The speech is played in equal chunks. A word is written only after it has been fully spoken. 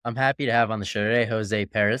I'm happy to have on the show today Jose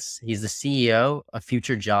Peris. He's the CEO of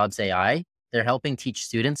FutureJobs.ai. They're helping teach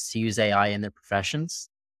students to use AI in their professions.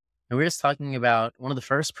 And we're just talking about one of the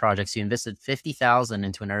first projects. You invested 50,000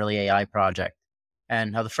 into an early AI project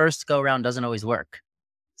and how the first go around doesn't always work.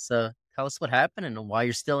 So tell us what happened and why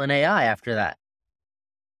you're still in AI after that.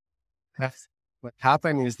 Yes. What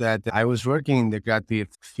happened is that I was working in the creative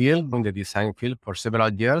field, in the design field for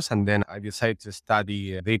several years, and then I decided to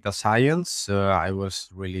study data science. So I was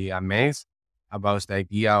really amazed about the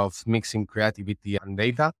idea of mixing creativity and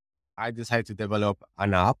data. I decided to develop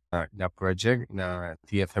an app in a project, in a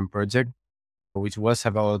TFM project, which was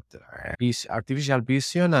about artificial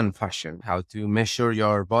vision and fashion, how to measure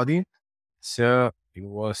your body. So it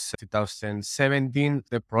was 2017.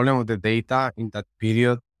 The problem with the data in that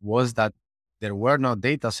period was that there were no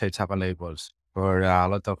data sets available for a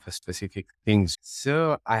lot of specific things.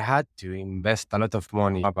 So I had to invest a lot of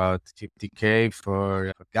money, about 50K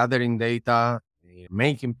for gathering data,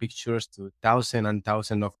 making pictures to thousands and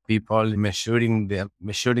thousands of people, measuring them.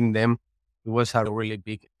 It was a really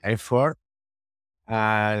big effort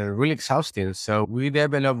and really exhausting. So we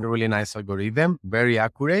developed a really nice algorithm, very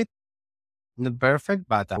accurate, not perfect,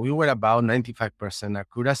 but we were about 95%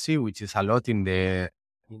 accuracy, which is a lot in the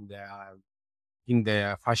in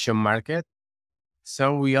the fashion market.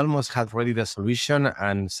 So we almost had ready the solution,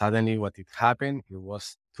 and suddenly what it happened, it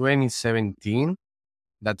was 2017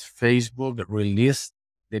 that Facebook released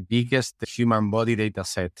the biggest human body data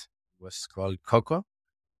set. It was called Coco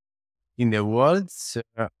in the world. So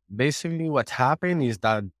basically what happened is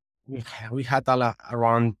that we had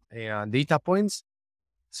around data points.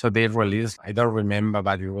 So they released, I don't remember,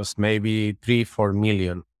 but it was maybe 3, 4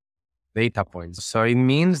 million data points. So it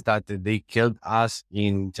means that they killed us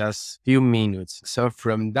in just few minutes. So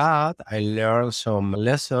from that, I learned some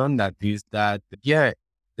lesson that is that, yeah,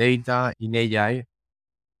 data in AI,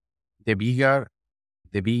 the bigger,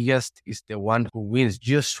 the biggest is the one who wins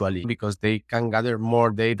usually because they can gather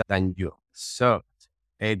more data than you. So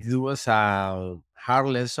it was a hard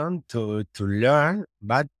lesson to learn,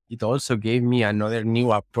 but it also gave me another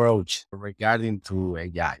new approach regarding to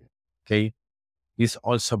AI. Okay. This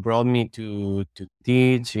also brought me to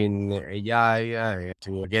teach in AI,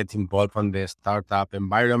 to get involved on the startup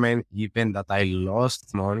environment, even that I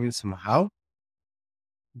lost money somehow.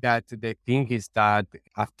 That the thing is that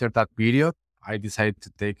after that period, I decided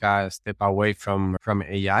to take a step away from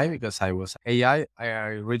AI because I was AI. I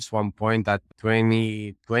reached one point at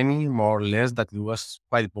 2020, more or less, that it was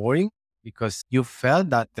quite boring because you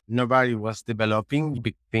felt that nobody was developing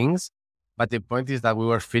big things. But the point is that we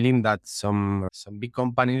were feeling that some big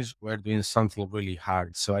companies were doing something really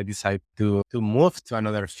hard. So I decided to move to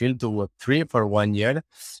another field, to Web3 for 1 year.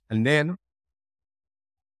 And then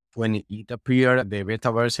when it appeared, the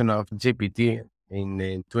beta version of GPT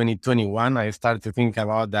in 2021, I started to think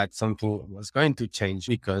about that something was going to change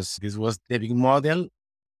because this was the big model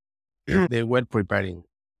they were preparing.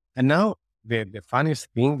 And now the funniest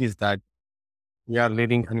thing is that we are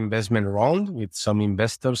leading an investment round with some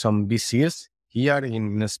investors, some VCs here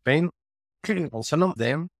in Spain. And some of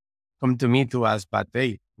them come to me to ask, but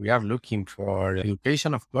hey, we are looking for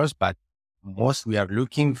education, of course, but most we are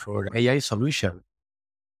looking for AI solution.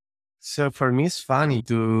 So for me, it's funny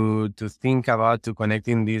to think about to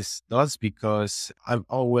connecting these dots because I'm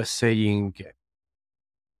always saying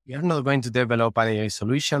you're not going to develop an AI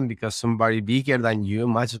solution because somebody bigger than you,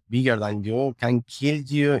 much bigger than you, can kill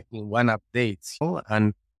you in one update.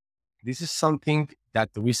 And this is something that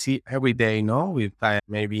we see every day, no, with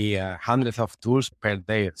maybe hundreds of tools per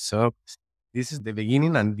day. So this is the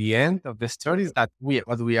beginning and the end of the story. Is that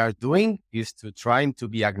what we are doing is to trying to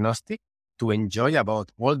be agnostic, to enjoy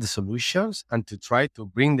about all the solutions, and to try to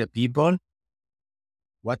bring the people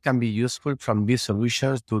what can be useful from these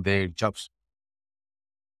solutions to their jobs.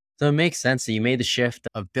 So it makes sense that you made the shift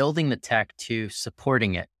of building the tech to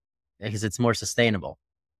supporting it because it's more sustainable.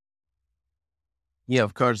 Yeah,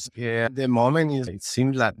 of course. Yeah, the moment is it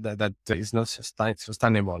seems that is not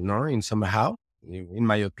sustainable, no, in somehow, in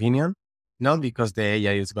my opinion. Not because the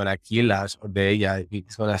AI is gonna kill us or the AI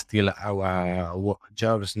is gonna steal our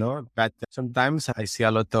jobs, no. But sometimes I see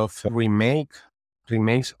a lot of remakes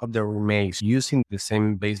of the remakes using the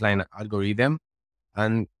same baseline algorithm,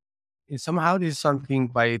 and somehow this is something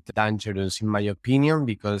quite dangerous in my opinion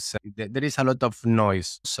because there is a lot of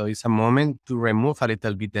noise. So it's a moment to remove a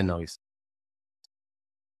little bit the noise.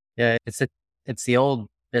 Yeah, it's the old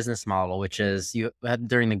business model, which is you had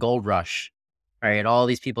during the gold rush, right? All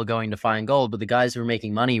these people going to find gold, but the guys who were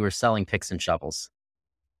making money were selling picks and shovels.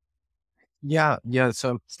 Yeah, yeah.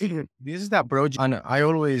 So this is the approach, and I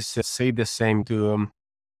always say the same to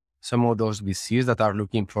some of those VCs that are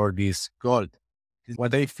looking for this gold.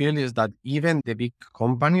 What I feel is that even the big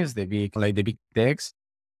companies, the big techs,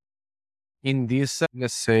 in this,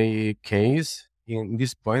 let's say, case, in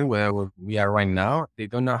this point where we are right now, they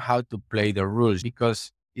don't know how to play the rules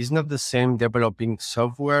because it's not the same developing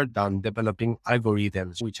software than developing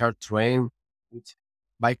algorithms, which are trained with-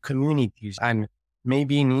 by communities. And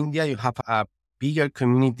maybe in India, you have a bigger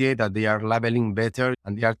community that they are leveling better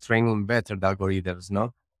and they are training better the algorithms,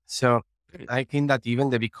 no? So I think that even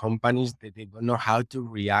the big companies, they don't know how to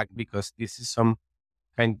react because this is some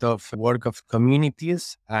kind of work of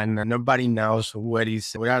communities and nobody knows where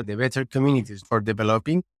are the better communities for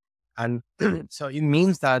developing. And so it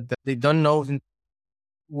means that they don't know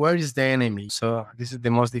where is the enemy. So this is the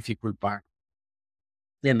most difficult part.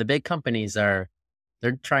 And the big companies they're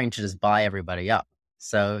trying to just buy everybody up.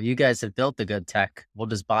 So you guys have built the good tech. We'll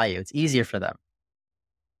just buy you. It's easier for them.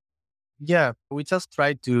 Yeah, we just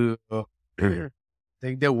try to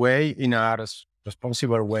take the way in a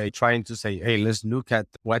responsible way, trying to say, hey, let's look at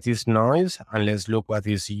what is noise and let's look what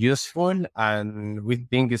is useful. And we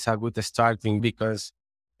think it's a good starting because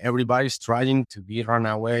everybody's trying to be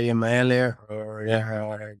runaway ML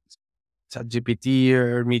or ChatGPT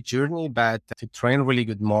or Midjourney, but to train really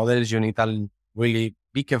good models, you need a really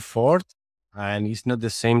big effort. And it's not the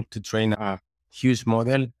same to train a huge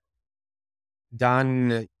model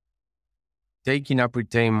than taking a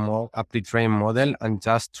pre-trained model and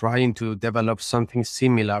just trying to develop something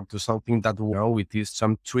similar to something that we know with is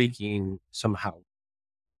some tweaking somehow.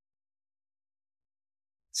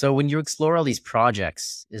 So when you explore all these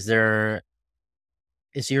projects, is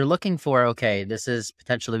you're looking for, okay, this is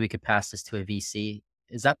potentially we could pass this to a VC.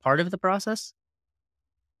 Is that part of the process?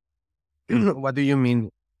 What do you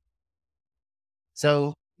mean?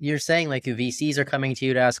 So you're saying like VCs are coming to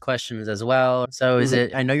you to ask questions as well. So is Mhm.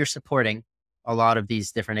 it, I know you're supporting a lot of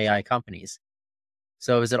these different AI companies.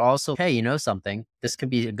 So is it also, hey, you know something, this could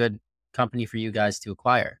be a good company for you guys to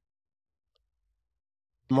acquire?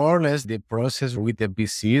 More or less the process with the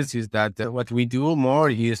VCs is that what we do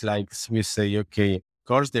more is like we say, okay, of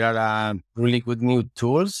course there are really good new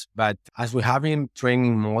tools, but as we have been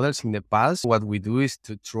training models in the past, what we do is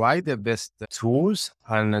to try the best tools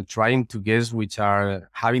and trying to guess which are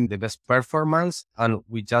having the best performance, and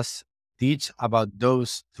we just teach about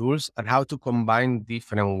those tools and how to combine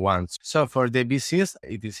different ones. So for the VCs,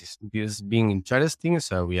 it is being interesting.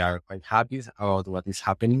 So we are quite happy about what is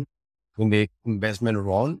happening in the investment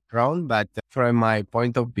round. But from my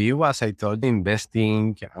point of view, as I told you,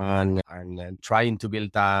 investing and trying to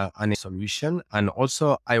build a solution. And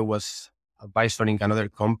also I was advisoring another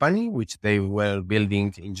company, which they were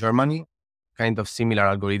building in Germany, kind of similar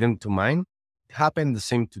algorithm to mine. It happened the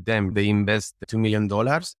same to them. They invest $2 million.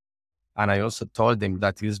 And I also told them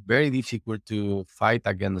that it's very difficult to fight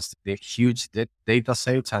against the huge data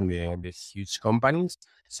sets and the huge companies.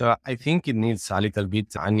 So I think it needs a little bit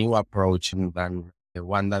a new approach than the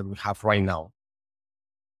one that we have right now.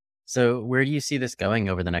 So where do you see this going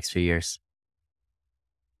over the next few years?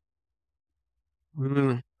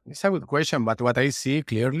 It's a good question, but what I see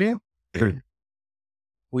clearly,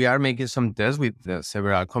 we are making some tests with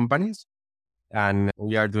several companies, and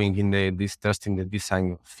we are doing this test in the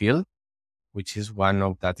design field, which is one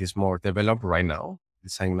of that is more developed right now,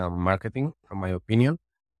 design and marketing, from my opinion.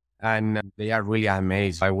 And they are really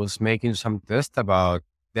amazed. I was making some tests about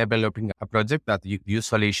developing a project that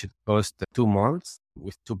usually should cost 2 months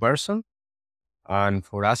with two persons. And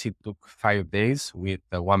for us, it took 5 days with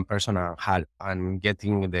one person and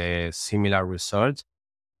getting the similar results.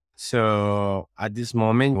 So at this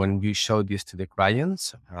moment, when we show this to the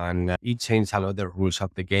clients, and it changed a lot of the rules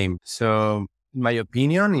of the game. So in my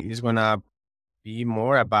opinion, it's going to be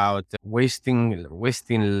more about wasting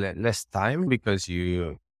less time because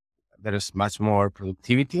there is much more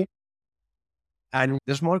productivity and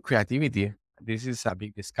there's more creativity. This is a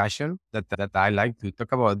big discussion that I like to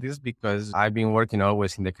talk about this because I've been working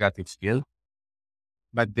always in the creative field.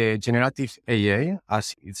 But the generative AI,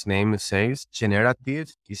 as its name says,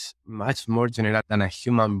 generative is much more general than a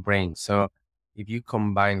human brain. So if you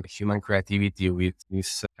combine human creativity with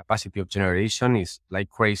this capacity of generation, is like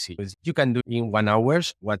crazy. Because you can do in 1 hour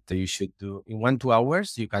what you should do in 2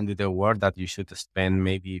 hours. You can do the work that you should spend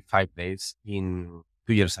maybe 5 days in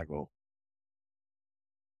 2 years ago.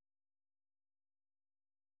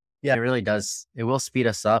 Yeah, it really does. It will speed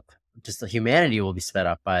us up. Just the humanity will be sped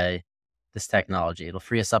up by this technology. It'll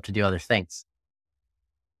free us up to do other things.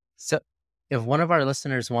 So if one of our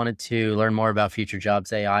listeners wanted to learn more about Future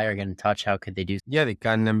Jobs AI or get in touch, how could they do? Yeah, they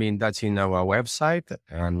can be in touch in our website,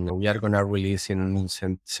 and we are going to release in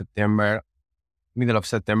September, middle of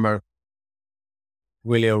September,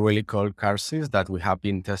 really cool courses that we have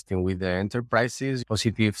been testing with the enterprises,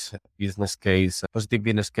 positive business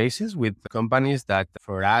cases with companies that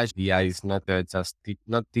for us, AI is not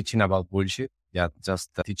not teaching about bullshit. Yeah, just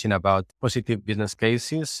teaching about positive business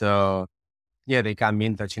cases. So yeah, they can be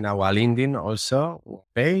in touch in our LinkedIn also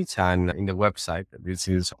page and in the website. This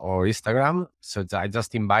is our Instagram. So I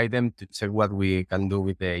just invite them to check what we can do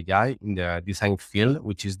with the AI in the design field,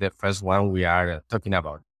 which is the first one we are talking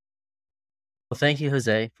about. Well, thank you,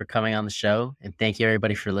 Jose, for coming on the show. And thank you,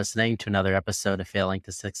 everybody, for listening to another episode of Failing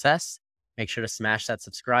to Success. Make sure to smash that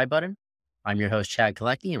subscribe button. I'm your host, Chad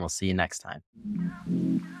Kalecki, and we'll see you next time.